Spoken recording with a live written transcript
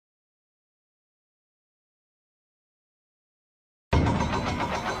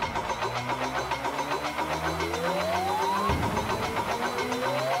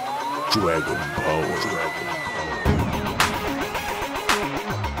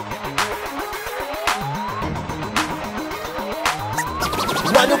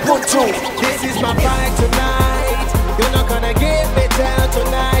One Ubuntu, this is my fight tonight. You're not gonna give me down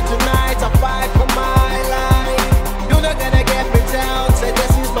tonight. Tonight I fight for my life. You're not gonna get me down. Say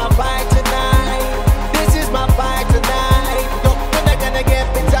this is my fight tonight. This is my fight tonight. You're not gonna get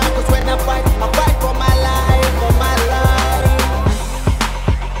me down, cause when I fight for my life, for my life.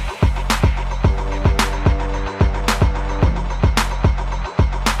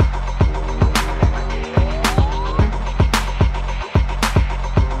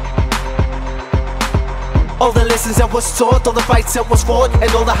 All the lessons that was taught, all the fights that was fought,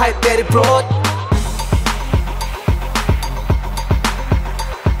 and all the hype that it brought.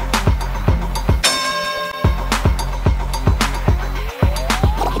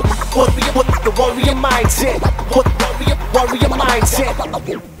 What the warrior mindset? What warrior mindset?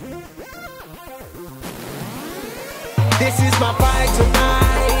 This is my fight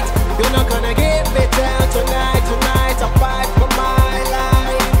tonight. You're not gonna get me down tonight.